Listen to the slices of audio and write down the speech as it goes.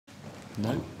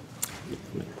No.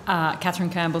 Catherine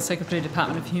Campbell, Secretary,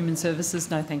 Department of Human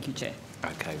Services. No, thank you, Chair.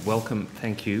 Okay, welcome.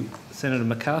 Thank you. Senator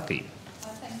McCarthy.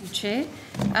 Thank you, Chair.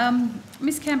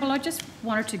 Ms Campbell, I just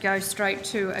wanted to go straight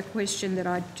to a question that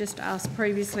I just asked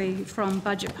previously from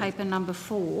budget paper number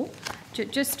 4,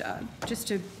 just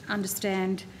to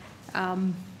understand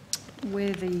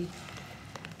where to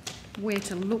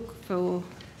look for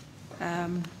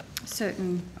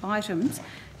certain items.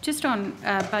 Just on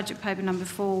budget paper number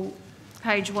 4,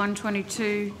 page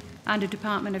 122, under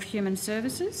Department of Human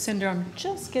Services. Senator, I'm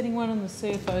just getting one and the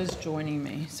CFO's joining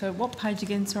me. So what page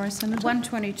again, sorry, Senator?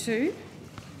 122,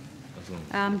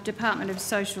 Department of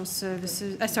Social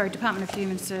Services, Department of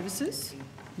Human Services.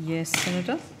 Yes,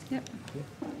 Senator. Yep.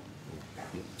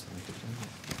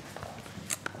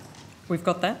 We've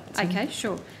got that. Okay,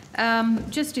 sure.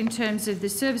 Just in terms of the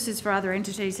services for other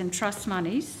entities and trust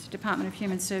monies, Department of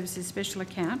Human Services special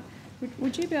account,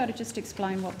 would you be able to just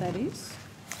explain what that is?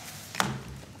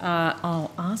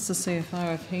 I'll ask the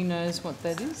CFO if he knows what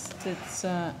that is. That's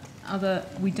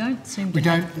we don't seem to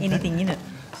have anything in it.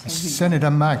 Senator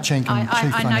Mark Jenkins, Chief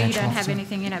Financial I know you don't have Officer.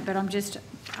 anything in it, but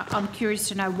I'm curious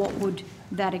to know what would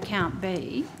that account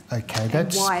be. Okay, and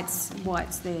that's why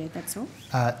it's there. That's all.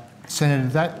 Senator,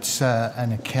 that's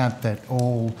an account that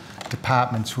all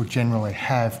departments will generally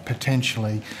have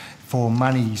potentially for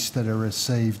monies that are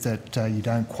received that you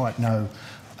don't quite know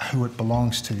who it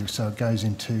belongs to. So it goes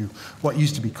into what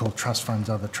used to be called trust funds,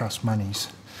 other trust monies.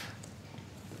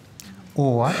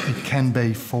 Or it can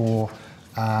be for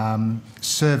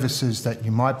services that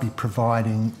you might be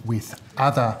providing with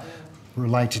other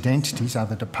related entities,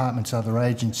 other departments, other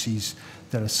agencies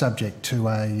that are subject to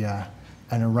an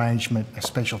arrangement, a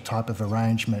special type of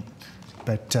arrangement,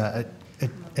 but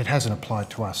it hasn't applied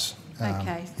to us in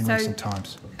recent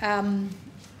times.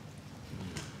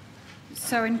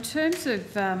 So in terms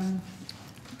of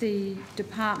the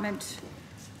department,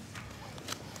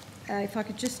 if I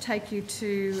could just take you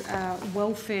to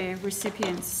welfare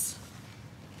recipients,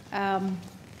 how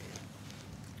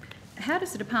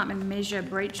does the department measure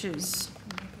breaches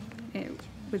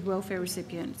with welfare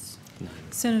recipients?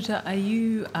 Senator, are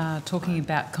you talking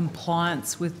about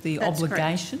compliance with the That's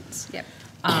obligations? Correct.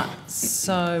 Yep.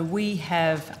 So we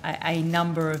have a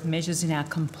number of measures in our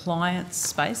compliance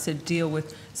space that deal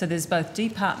with, so there's both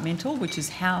departmental, which is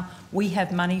how we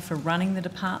have money for running the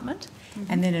department,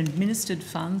 and then administered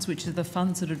funds, which are the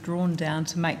funds that are drawn down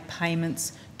to make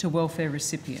payments to welfare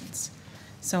recipients.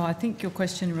 So I think your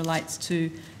question relates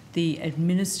to the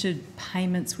administered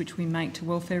payments which we make to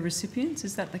welfare recipients.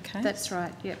 Is that the case? That's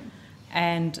right, yep.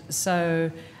 And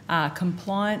so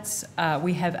compliance,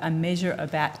 we have a measure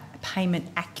about payment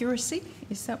accuracy.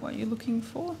 Is that what you're looking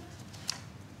for?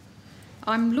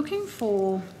 I'm looking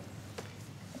for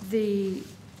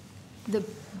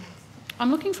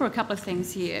I'm looking for a couple of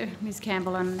things here, Ms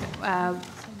Campbell, and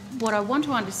what I want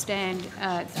to understand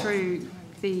through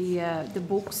the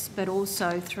books, but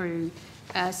also through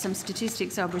some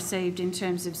statistics I've received in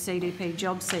terms of CDP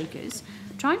job seekers,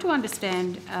 trying to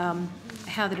understand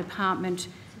how the department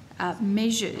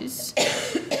measures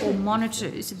or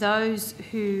monitors those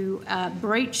who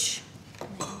breach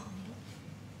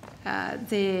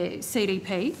their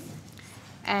CDP,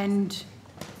 and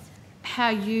how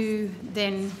you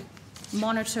then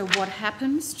monitor what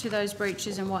happens to those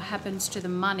breaches and what happens to the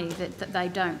money that they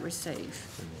don't receive.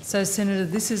 So, Senator,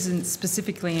 this isn't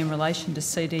specifically in relation to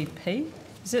CDP,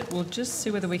 is it? We'll just see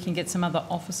whether we can get some other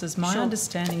officers. My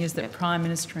understanding is that Prime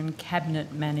Minister and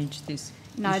Cabinet manage this.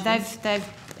 No, they've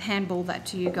handballed that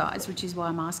to you guys, which is why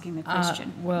I'm asking the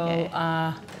question.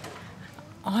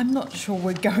 I'm not sure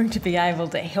we're going to be able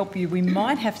to help you. We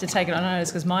might have to take it on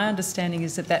notice, because my understanding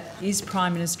is that is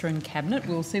Prime Minister and Cabinet.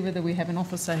 We'll see whether we have an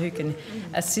officer who can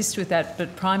assist with that,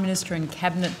 but Prime Minister and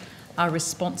Cabinet are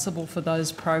responsible for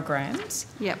those programs.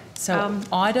 Yep. So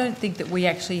I don't think that we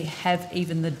actually have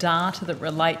even the data that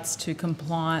relates to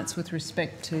compliance with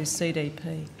respect to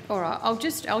CDP. All right, I'll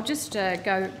just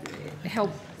go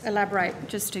help elaborate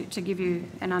just to give you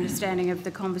an understanding of the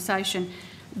conversation.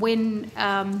 When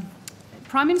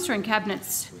Prime Minister and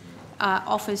Cabinet's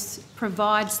office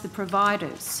provides the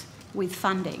providers with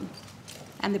funding,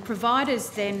 and the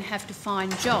providers then have to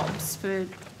find jobs for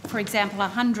example,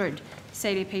 100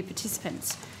 CDP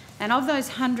participants. And of those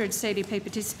 100 CDP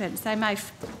participants, they may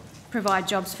provide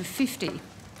jobs for 50.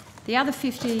 The other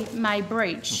 50 may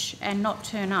breach and not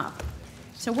turn up.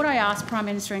 So what I asked Prime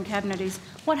Minister and Cabinet is,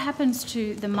 what happens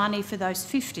to the money for those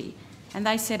 50? And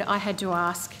they said I had to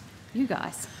ask you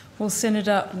guys. Well,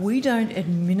 Senator, we don't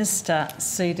administer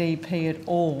CDP at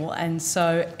all, and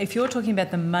so if you're talking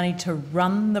about the money to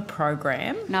run the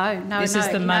program, No, this is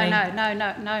the money.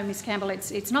 No, Ms Campbell,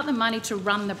 it's not the money to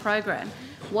run the program.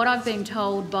 What I've been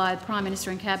told by the Prime Minister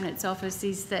and Cabinet's office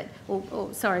is that,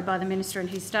 by the Minister and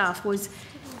his staff, was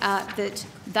that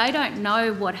they don't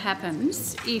know what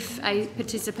happens if a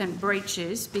participant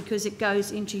breaches because it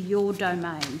goes into your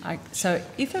domain. So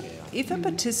if a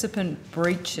participant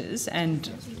breaches,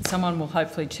 and someone will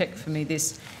hopefully check for me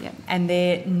this, Yep. and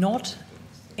they're not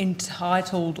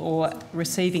entitled or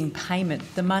receiving payment,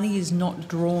 the money is not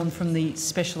drawn from the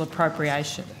special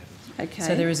appropriation. Okay.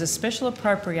 So there is a special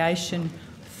appropriation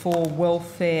for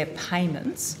welfare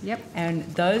payments, Yep. and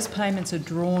those payments are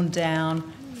drawn down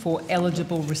for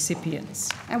eligible recipients.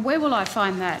 And where will I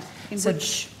find that? In So-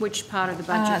 which part of the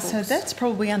budget books? So that's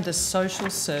probably under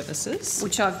social services.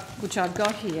 Which I've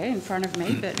got here in front of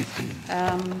me, but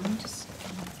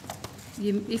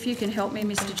if you can help me,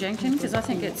 Mr Jenkins, because I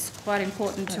think it's quite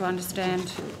important to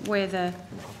understand where the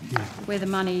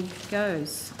money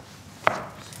goes.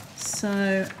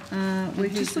 So we're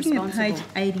who's just looking at page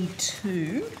responsible?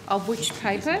 82, Of which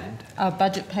paper?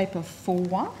 budget paper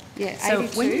 4. Yeah, So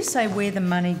 82. when you say where the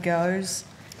money goes,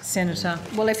 Senator,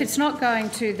 Well, if it's not going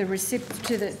to the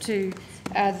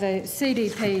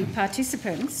CDP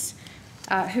participants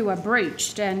who are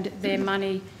breached and their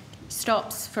money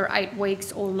stops for 8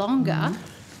 weeks or longer,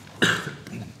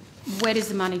 where does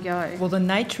the money go? well, the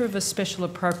nature of a special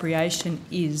appropriation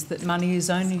is that money is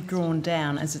only drawn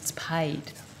down as it's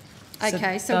paid.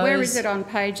 Okay, so where is those- it on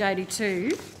page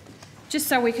 82? Just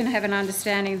so we can have an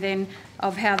understanding then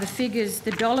of how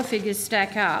the dollar figures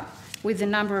stack up with the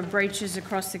number of breaches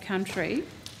across the country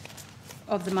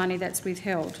of the money that's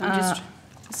withheld.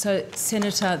 So,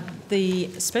 Senator, the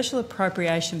special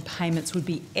appropriation payments would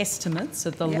be estimates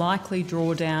of the Yep. likely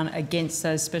drawdown against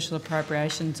those special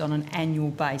appropriations on an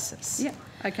annual basis. Yeah,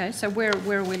 okay, so where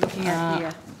are we looking at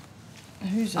here?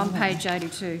 Who's On page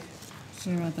 82.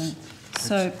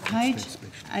 So page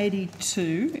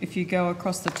 82, if you go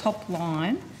across the top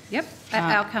line, Yep,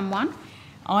 outcome 1.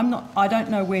 I don't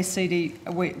know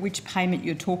which payment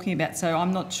you're talking about, so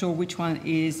I'm not sure which one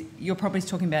is. You're probably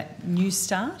talking about New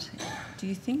Start, do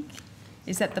you think?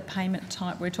 Is that the payment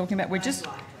type we're talking about? We're just...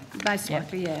 Most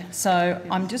likely, yeah. So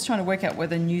I'm just trying to work out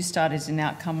whether New Start is in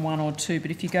outcome 1 or 2, but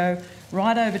if you go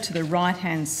right over to the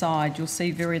right-hand side, you'll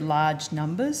see very large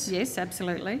numbers. Yes,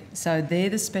 absolutely. So they're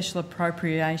the special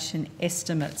appropriation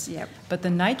estimates. Yep. But the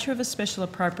nature of a special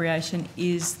appropriation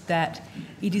is that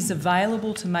it is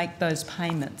available to make those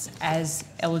payments as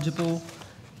eligible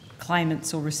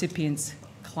claimants or recipients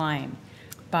claim.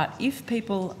 But if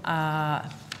people are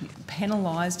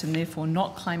penalised and therefore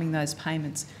not claiming those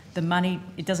payments, the money,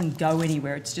 it doesn't go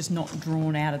anywhere. It's just not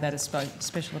drawn out of that as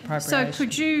special appropriation. So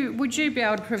would you be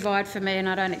able to provide for me, and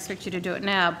I don't expect you to do it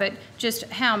now, but just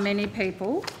how many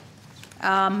people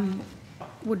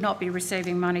would not be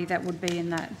receiving money that would be in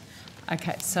that?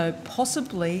 Okay, so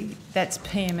possibly that's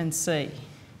PM&C,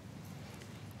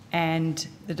 and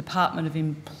the Department of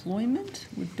Employment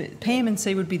would be...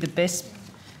 PM&C would be the best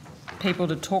people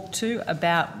to talk to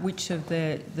about which of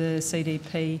the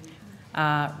CDP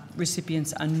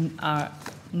recipients are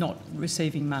not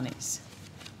receiving monies,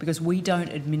 because we don't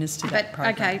administer that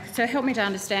program. Okay, so help me to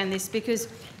understand this, because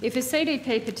if a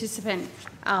CDP participant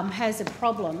has a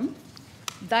problem,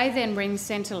 they then ring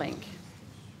Centrelink.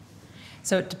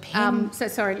 So it depends...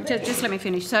 Just let me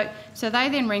finish. So they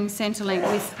then ring Centrelink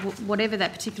with whatever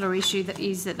that particular issue that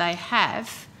they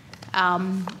have,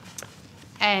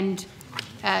 and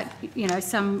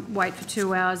some wait for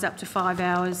 2 hours, up to 5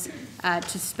 hours,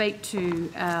 to speak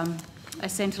to a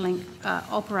Centrelink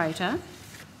operator.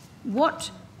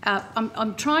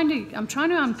 I'm trying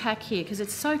to unpack here, because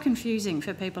it's so confusing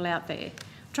for people out there.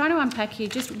 I'm trying to unpack here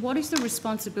just what is the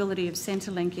responsibility of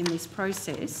Centrelink in this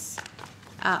process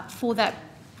for that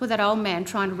old man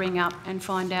trying to ring up and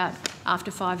find out after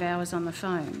 5 hours on the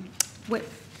phone.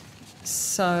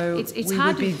 So it's we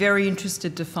hard would be very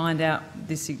interested to find out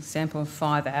this example of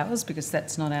 5 hours, because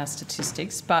that's not our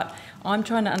statistics. But I'm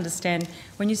trying to understand,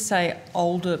 when you say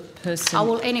older person... Oh,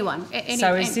 well, anyone.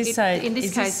 So is this in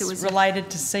this case, this it was related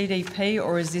to CDP,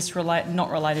 or is this not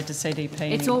related to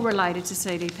CDP? It's all related to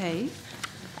CDP.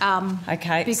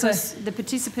 Okay. Because the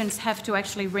participants have to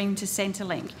actually ring to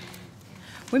Centrelink.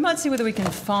 We might see whether we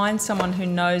can find someone who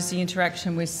knows the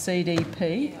interaction with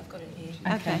CDP. I've got it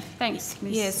here. Okay, thanks,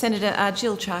 Ms. Yeah, Senator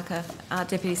Jill Charker,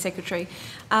 Deputy Secretary.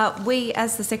 We,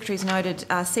 as the Secretary's noted,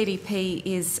 CDP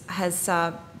has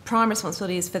prime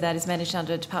responsibilities for that is managed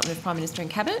under Department of Prime Minister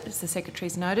and Cabinet, as the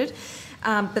Secretary's noted.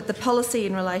 But the policy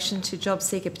in relation to job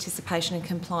seeker participation and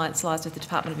compliance lies with the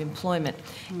Department of Employment.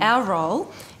 Our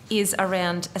role is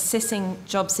around assessing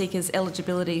job seekers'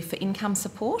 eligibility for income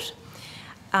support,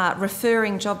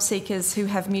 referring job seekers who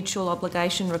have mutual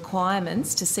obligation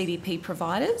requirements to CDP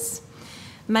providers,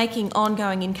 making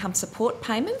ongoing income support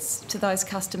payments to those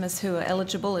customers who are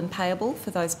eligible and payable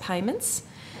for those payments,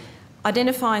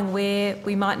 identifying where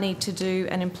we might need to do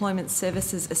an employment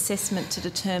services assessment to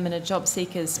determine a job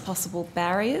seeker's possible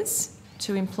barriers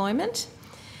to employment,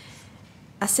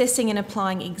 assessing and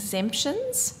applying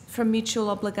exemptions from mutual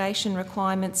obligation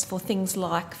requirements for things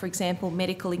like, for example,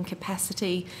 medical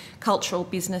incapacity, cultural,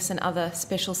 business and other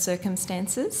special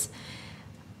circumstances,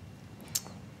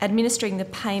 administering the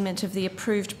payment of the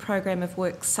approved program of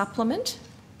work supplement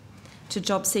to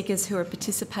job seekers who are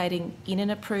participating in an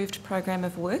approved program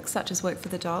of work, such as Work for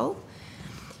the Dole,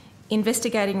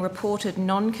 investigating reported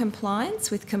non-compliance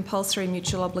with compulsory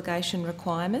mutual obligation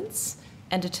requirements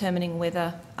and determining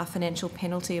whether a financial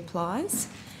penalty applies,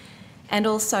 and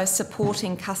also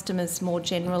supporting customers more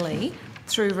generally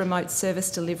through remote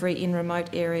service delivery in remote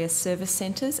area service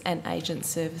centres and agent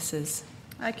services.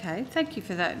 Okay, thank you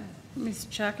for that, Ms.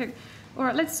 Chaka. All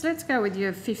right, let's go with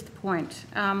your fifth point.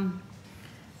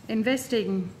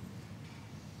 Investigating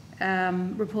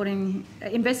reporting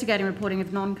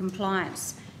of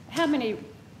non-compliance. How many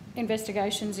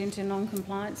investigations into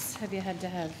non-compliance have you had to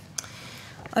have?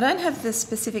 I don't have the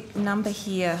specific number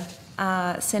here,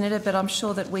 Senator, but I'm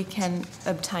sure that we can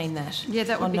obtain that. Yeah,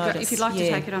 that would be good. If you'd like to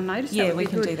take it on notice, that would be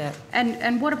good. Yeah, we can do that.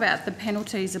 And what about the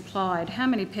penalties applied? How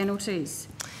many penalties?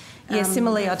 Yeah,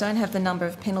 similarly, I don't have the number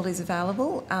of penalties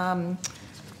available. No,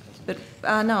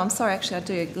 I'm sorry, actually I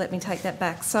do. Let me take that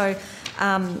back. So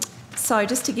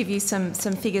just to give you some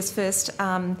figures first,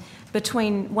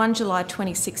 between 1 July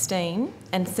 2016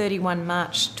 and 31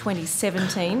 March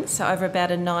 2017, so over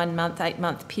about a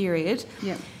 8-month period,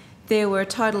 yep, there were a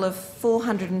total of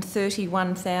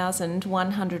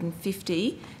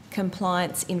 431,150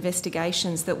 compliance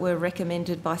investigations that were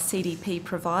recommended by CDP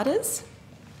providers.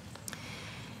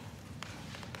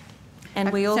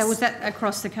 And we also... So was that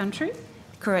across the country?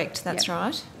 Correct, that's yep,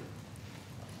 right.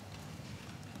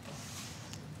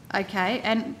 Okay,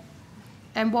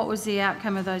 and what was the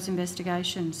outcome of those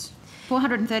investigations?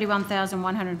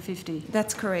 431,150.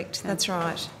 That's correct, that's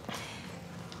right.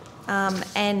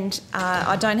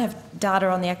 I don't have data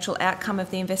on the actual outcome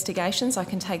of the investigations. I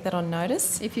can take that on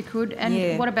notice. If you could.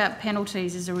 And what about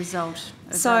penalties as a result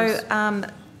of those?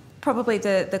 Probably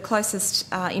the closest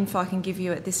info I can give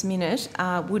you at this minute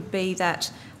would be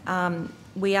that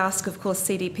we ask, of course,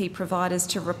 CDP providers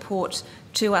to report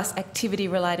to us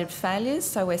activity-related failures,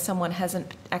 so where someone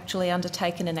hasn't actually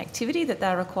undertaken an activity that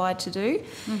they're required to do,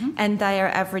 and they are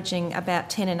averaging about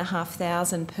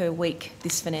 10,500 per week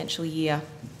this financial year.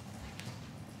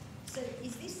 So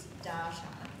is this data,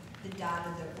 the data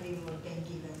that we will have been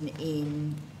given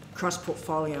in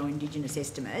cross-portfolio Indigenous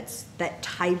estimates, that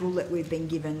table that we've been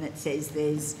given that says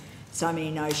there's so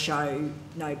many no-show,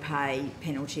 no-pay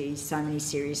penalties, so many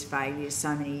serious failures,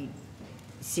 so many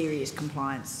serious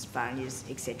compliance failures,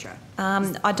 etc.?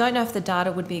 I don't know if the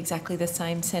data would be exactly the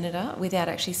same, Senator, without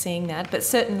actually seeing that, but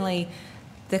certainly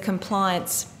the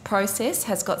compliance process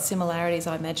has got similarities,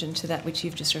 I imagine, to that which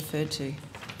you've just referred to.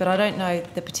 But I don't know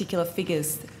the particular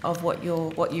figures of what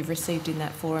you've received in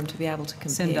that forum to be able to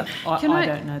compare. Senator, I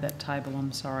don't know that table,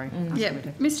 I'm sorry. Yeah,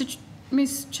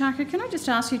 Ms. Chaka, can I just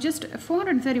ask you, just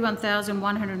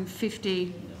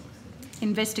 431,150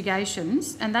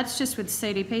 investigations, and that's just with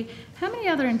CDP. How many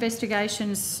other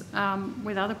investigations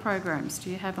with other programs do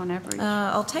you have on average?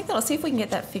 I'll take that. I'll see if we can get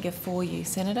that figure for you,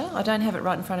 Senator. I don't have it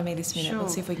right in front of me this minute. Sure. We'll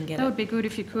see if we can get it. That would be good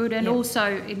if you could, and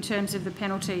also in terms of the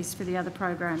penalties for the other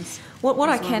programs. What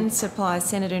I can supply,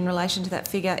 Senator, in relation to that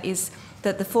figure is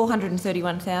that the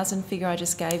 431,000 figure I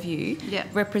just gave you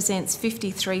represents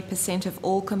 53% of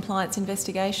all compliance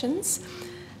investigations.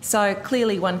 So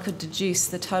clearly one could deduce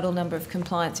the total number of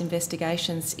compliance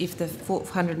investigations if the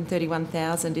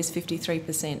 431,000 is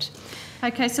 53%.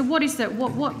 Okay, so what's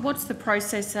the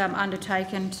process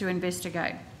undertaken to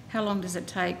investigate? How long does it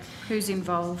take? Who's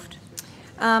involved?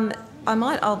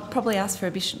 I'll probably ask for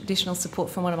additional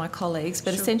support from one of my colleagues,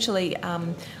 but essentially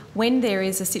when there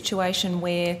is a situation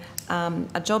where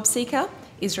a job seeker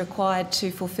is required to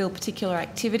fulfil particular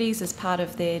activities as part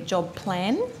of their job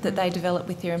plan that they develop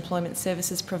with their employment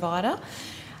services provider,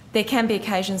 There can be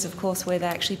occasions, of course, where they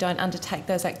actually don't undertake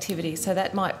those activities. So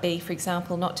that might be, for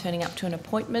example, not turning up to an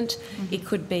appointment. It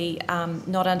could be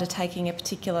not undertaking a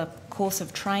particular course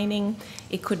of training.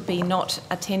 It could be not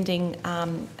attending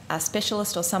a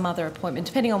specialist or some other appointment,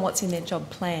 depending on what's in their job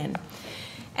plan.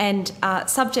 And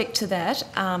subject to that,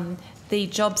 the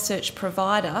job search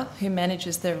provider who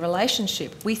manages the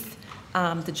relationship with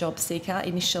the job seeker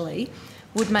initially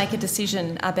would make a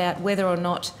decision about whether or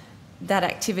not that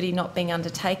activity not being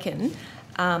undertaken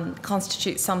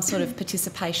constitutes some sort of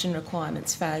participation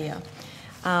requirements failure.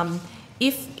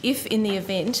 If in the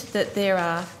event that there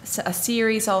are a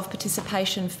series of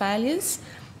participation failures,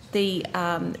 the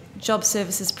job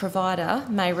services provider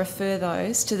may refer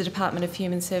those to the Department of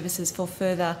Human Services for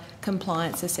further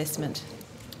compliance assessment.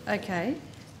 Okay.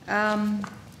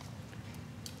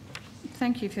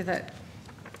 Thank you for that,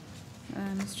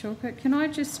 Ms Chalker. Can I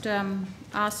just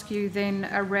ask you then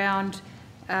around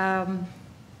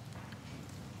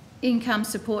income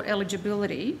support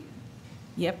eligibility?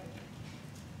 Yep.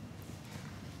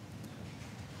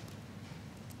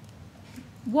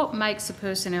 What makes a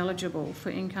person eligible for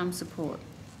income support?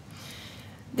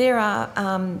 There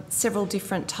are several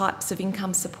different types of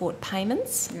income support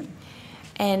payments,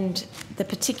 and the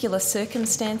particular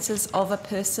circumstances of a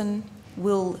person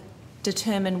will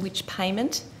determine which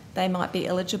payment they might be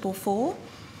eligible for.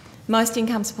 Most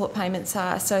income support payments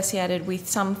are associated with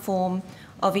some form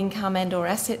of income and or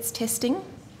assets testing.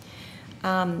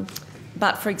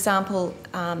 But for example,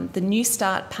 the New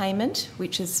Start payment,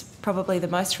 which is probably the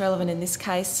most relevant in this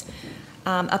case,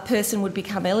 a person would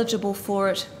become eligible for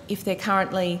it if they're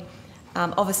currently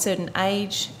of a certain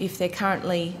age, if they're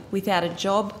currently without a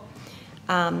job,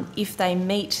 if they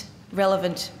meet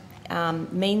relevant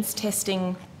means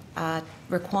testing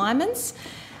requirements,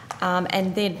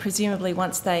 and then presumably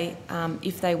once they,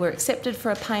 if they were accepted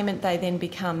for a payment, they then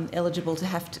become eligible to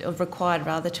have to, or required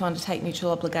rather, to undertake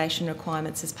mutual obligation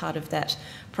requirements as part of that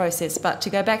process. But to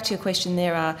go back to your question,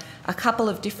 there are a couple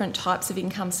of different types of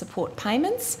income support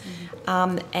payments,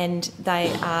 and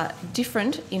they are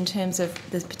different in terms of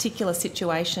the particular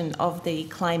situation of the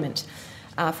claimant.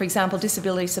 For example,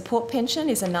 disability support pension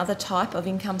is another type of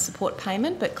income support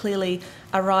payment, but clearly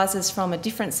arises from a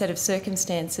different set of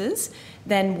circumstances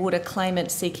than would a claimant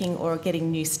seeking or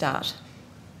getting New Start.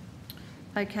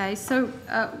 Okay, so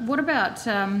what about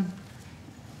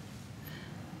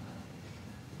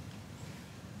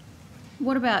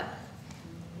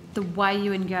the way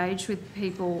you engage with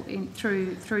people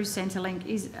through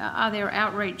Centrelink? Are there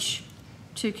outreach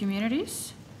to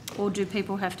communities, or do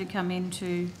people have to come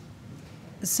into?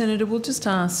 Senator, we'll just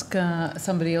ask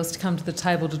somebody else to come to the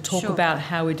table to talk Sure. about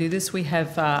how we do this. We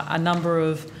have a number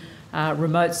of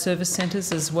remote service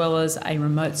centres, as well as a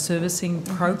remote servicing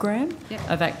program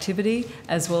of activity,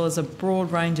 as well as a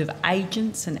broad range of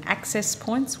agents and access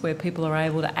points where people are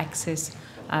able to access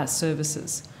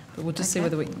services. But we'll just see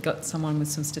whether we can get someone with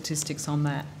some statistics on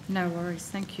that. No worries,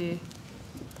 thank you.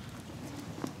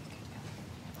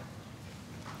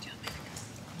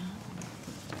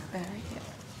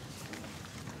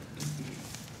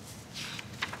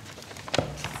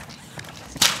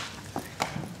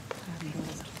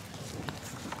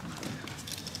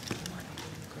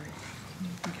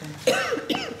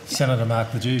 Senator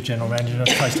Mark Ledoux, General Manager of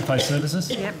Face-to-Face Services.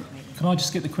 Yep. Can I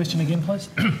just get the question again, please?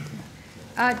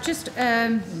 Just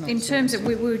in terms of,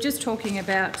 we were just talking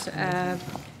about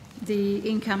the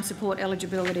income support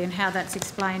eligibility and how that's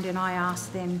explained, and I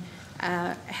asked then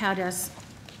how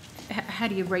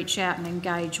do you reach out and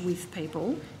engage with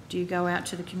people? Do you go out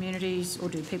to the communities, or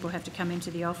do people have to come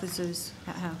into the offices?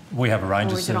 We have a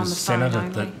range or of is it on the services, phone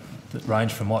Senator, only? that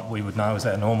range from what we would know as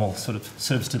our normal sort of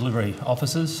service delivery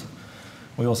officers.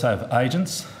 We also have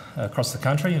agents across the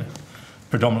country,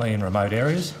 predominantly in remote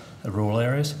areas, rural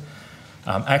areas.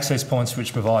 Access points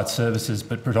which provide services,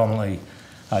 but predominantly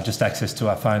just access to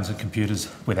our phones and computers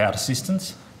without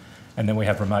assistance. And then we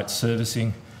have remote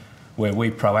servicing, where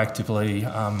we proactively,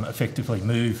 effectively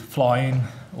fly in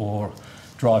or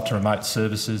drive to remote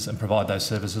services and provide those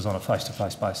services on a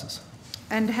face-to-face basis.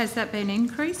 And has that been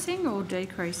increasing or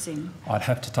decreasing? I'd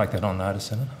have to take that on notice,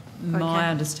 Senator. My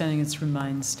understanding it's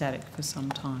remained static for some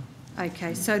time.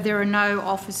 Okay, so there are no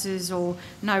offices or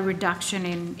no reduction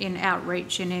in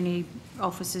outreach in any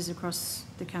offices across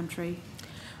the country?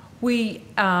 We,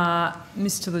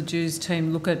 Mr Ledoux's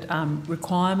team, look at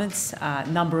requirements,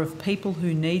 number of people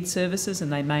who need services,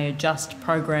 and they may adjust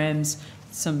programs,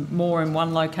 some more in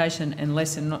one location and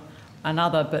less in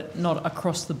another, but not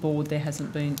across the board. There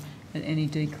hasn't been any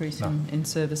decrease in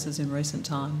services in recent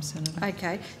times, Senator.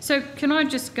 Okay, so can I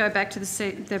just go back to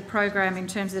the program in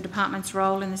terms of the department's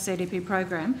role in the CDP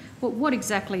program? What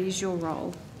exactly is your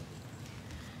role?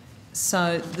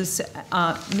 So this,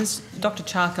 Dr.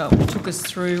 Charker took us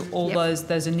through all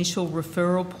those initial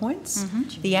referral points.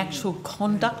 The actual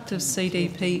conduct of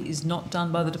CDP is not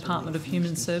done by the Department of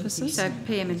Human Services. So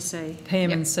PM&C.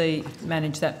 PM&C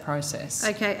manage that process.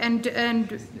 Okay, and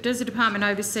does the department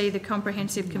oversee the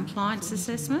comprehensive compliance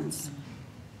assessments?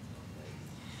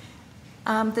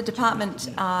 The department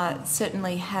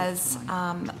certainly has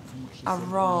a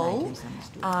role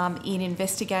in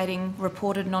investigating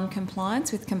reported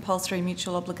non-compliance with compulsory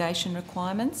mutual obligation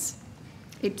requirements.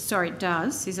 It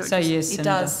does. Is it So yes, it Senator.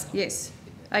 does. Yes.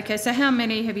 Okay, so how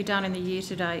many have you done in the year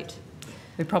to date?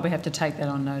 We probably have to take that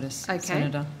on notice, Okay.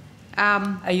 Senator.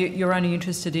 Are you're only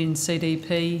interested in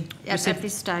CDP At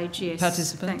this stage, yes.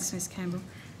 participants? Thanks, Ms Campbell.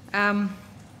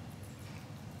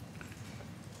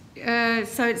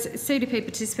 So CDP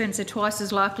participants are twice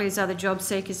as likely as other job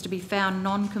seekers to be found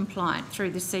non-compliant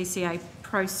through the CCA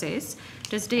process.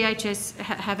 Does DHS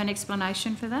have an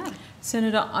explanation for that?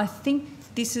 Senator, I think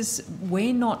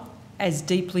we're not as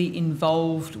deeply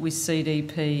involved with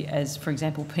CDP as, for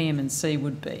example, PM&C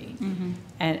would be.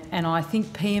 And I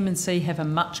think PM&C have a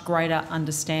much greater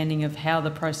understanding of how the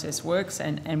process works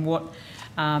and what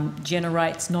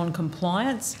generates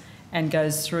non-compliance and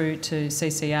goes through to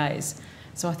CCAs.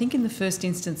 So I think in the first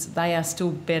instance, they are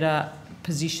still better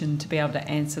positioned to be able to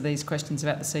answer these questions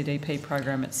about the CDP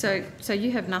program itself. So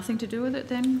you have nothing to do with it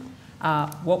then?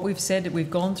 What we've said,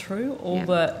 we've gone through all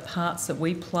the parts that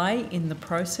we play in the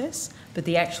process, but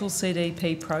the actual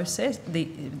CDP process,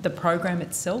 the program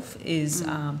itself is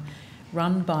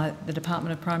run by the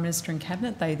Department of Prime Minister and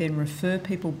Cabinet. They then refer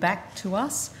people back to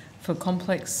us for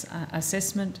complex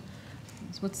assessment.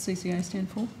 What's CCA stand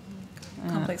for?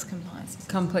 Complex compliance.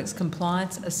 Complex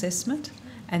compliance assessment,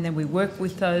 and then we work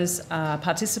with those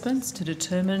participants to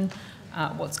determine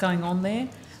what's going on there.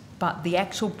 But the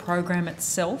actual program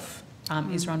itself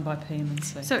is run by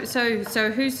PM&C.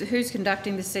 So who's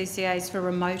conducting the CCAs for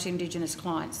remote Indigenous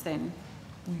clients then,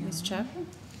 Ms Chapel?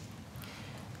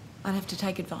 I'd have to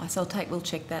take advice. We'll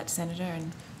check that, Senator,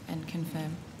 and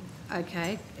confirm.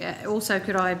 Okay. Also,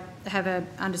 could I have an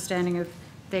understanding of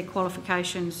their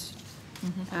qualifications?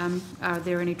 Are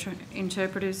there any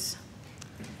interpreters?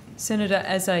 Senator,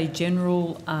 as a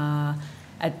general,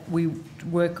 we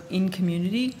work in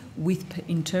community with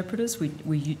interpreters.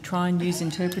 We try and use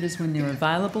interpreters when they're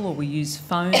available, or we use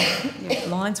phone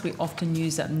lines. We often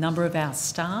use a number of our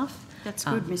staff. That's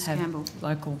good, Ms Campbell.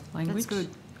 Local language. That's good.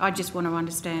 I just want to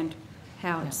understand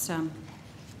how it's. I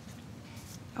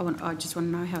just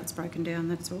want to know how it's broken down.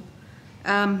 That's all.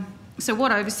 So,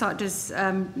 what oversight does?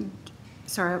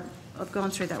 Sorry, I've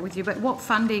gone through that with you. But what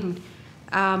funding,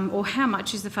 or how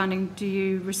much is the funding do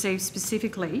you receive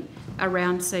specifically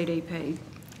around CDP?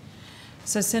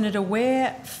 So, Senator,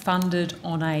 we're funded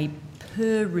on a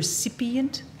per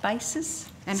recipient basis.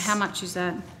 And how much is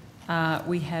that?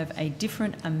 We have a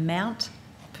different amount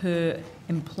per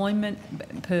employment,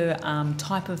 per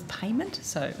type of payment.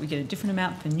 So we get a different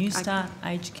amount for New Start,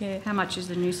 aged care. How much is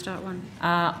the New Start one?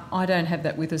 I don't have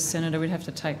that with us, Senator. We'd have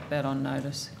to take that on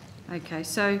notice. Okay,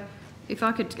 so if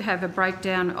I could have a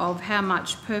breakdown of how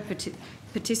much per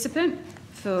participant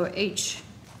for each,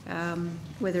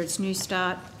 whether it's New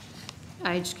Start,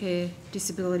 aged care,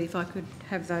 disability, if I could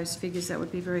have those figures, that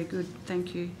would be very good.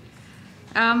 Thank you.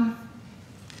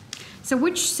 So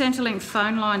which Centrelink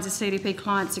phone lines are CDP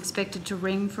clients expected to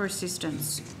ring for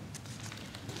assistance?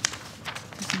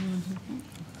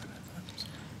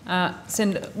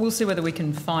 Senator, we'll see whether we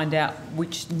can find out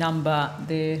which number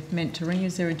they're meant to ring.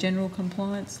 Is there a general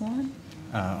compliance line?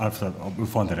 We'll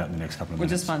find that out in the next couple of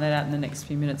minutes. We'll just find that out in the next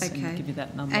few minutes and give you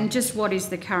that number. And just what is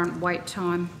the current wait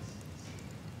time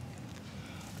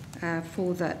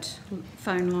for that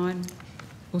phone line?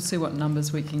 We'll see what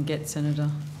numbers we can get,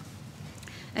 Senator.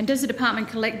 And does the department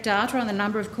collect data on the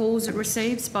number of calls it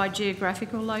receives by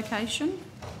geographical location?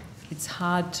 It's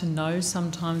hard to know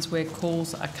sometimes where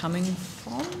calls are coming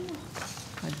from.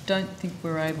 I don't think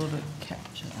we're able to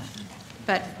capture that.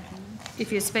 But if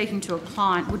you're speaking to a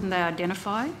client, wouldn't they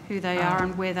identify who they are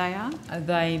and where they are?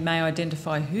 They may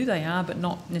identify who they are, but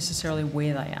not necessarily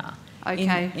where they are.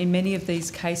 Okay. In many of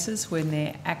these cases, when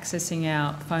they're accessing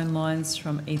our phone lines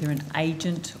from either an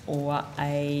agent or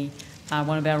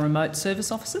one of our remote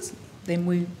service officers, then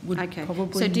we would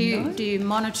probably So do know. you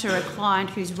monitor a client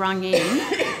who's rung in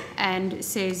and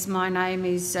says, my name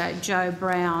is Joe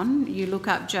Brown? You look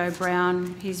up Joe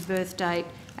Brown, his birth date,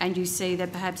 and you see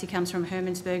that perhaps he comes from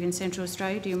Hermannsburg in Central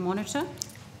Australia. Do you monitor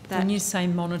that? When you say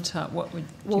monitor, what would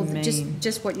you mean?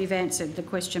 Just what you've answered, the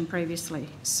question previously.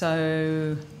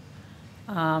 So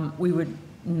we would...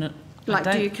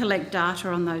 do you collect data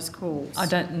on those calls? I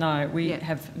don't know. We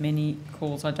have many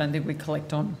calls. I don't think we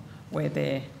collect on where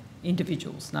they're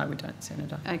individuals. No, we don't,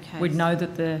 Senator. Okay. We'd know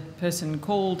that the person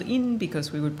called in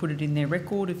because we would put it in their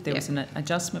record if there was an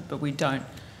adjustment, but we don't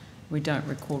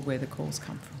record where the calls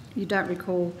come from. You don't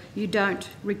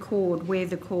record where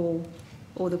the call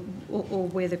or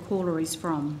where the caller is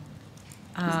from.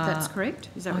 That's correct?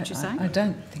 Is that what you're saying? I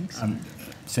don't think so.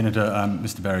 Senator,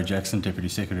 Mr Barry Jackson, Deputy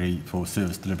Secretary for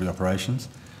Service Delivery Operations.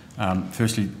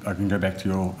 Firstly, I can go back to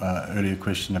your earlier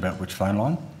question about which phone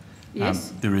line.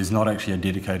 Yes. There is not actually a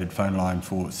dedicated phone line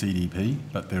for CDP,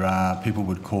 but people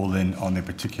would call in on their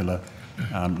particular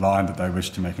line that they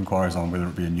wish to make inquiries on, whether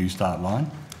it be a New Start line,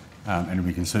 and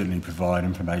we can certainly provide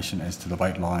information as to the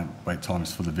wait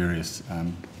times for the various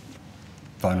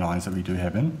phone lines that we do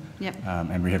have in. Yep.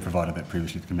 And we have provided that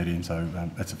previously to the committee, and so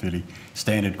that's a fairly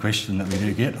standard question that we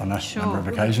do get on a number of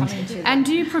occasions. And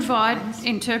do you provide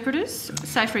interpreters?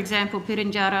 Say, for example,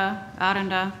 Pirinjara,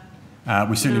 Aranda?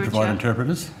 We certainly provide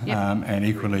interpreters, Yep. and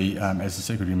equally, as the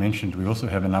Secretary mentioned, we also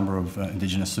have a number of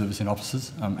Indigenous servicing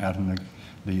officers out in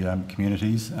the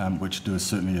communities, which do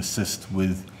certainly assist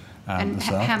with And the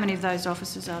staff. how many of those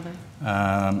officers are there?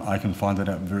 I can find that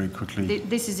out very quickly.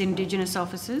 This is Indigenous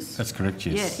officers? That's correct,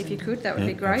 yes. Yeah, if you could, that would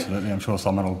be great. Absolutely, I'm sure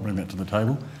someone will bring that to the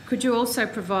table. Could you also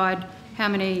provide how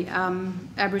many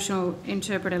Aboriginal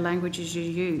interpreter languages you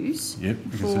use Yep, we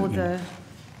can for certainly- the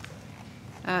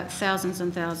thousands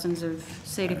and thousands of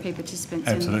CDP participants?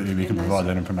 Absolutely, we can those? provide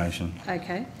that information.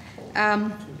 Okay.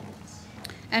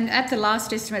 And at the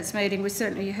last estimates meeting, we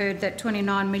certainly heard that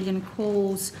 29 million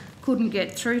calls couldn't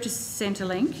get through to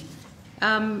Centrelink.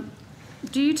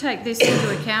 Do you take this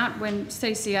into account when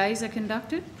CCAs are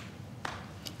conducted?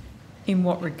 In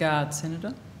what regard,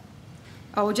 Senator?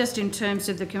 Oh, just in terms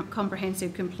of the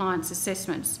comprehensive compliance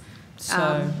assessments.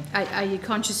 So, Are you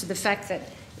conscious of the fact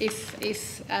that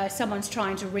if someone's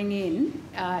trying to ring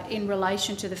in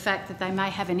relation to the fact that they may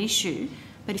have an issue,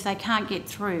 but if they can't get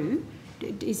through,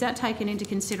 is that taken into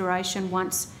consideration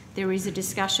once there is a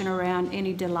discussion around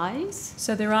any delays?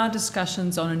 so there are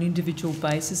discussions on an individual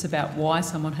basis about why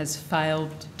someone has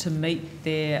failed to meet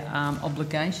their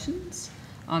obligations.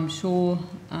 I'm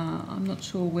not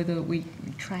sure whether we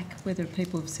track whether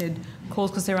people have said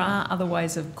calls, because there are other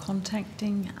ways of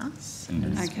contacting us.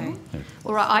 Okay.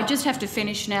 All right, I just have to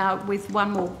finish now with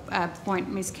one more point,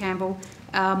 Ms Campbell.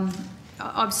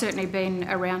 I've certainly been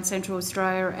around Central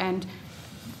Australia, and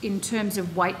in terms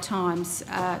of wait times,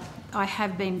 I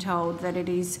have been told that it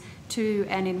is 2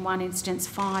 and in one instance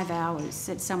 5 hours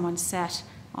that someone sat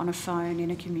on a phone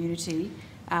in a community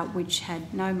which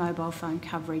had no mobile phone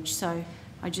coverage. So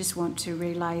I just want to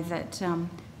relay that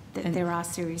there are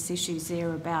serious issues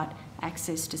there about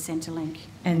access to Centrelink.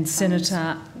 And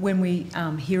Senator, when we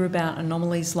hear about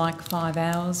anomalies like 5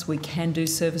 hours, we can do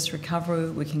service recovery,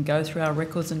 we can go through our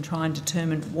records and try and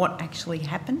determine what actually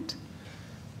happened.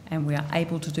 And we are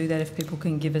able to do that if people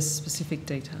can give us specific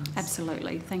details.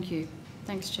 Absolutely. Thank you.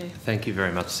 Thanks, Chair. Thank you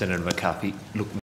very much, Senator McCarthy. Look,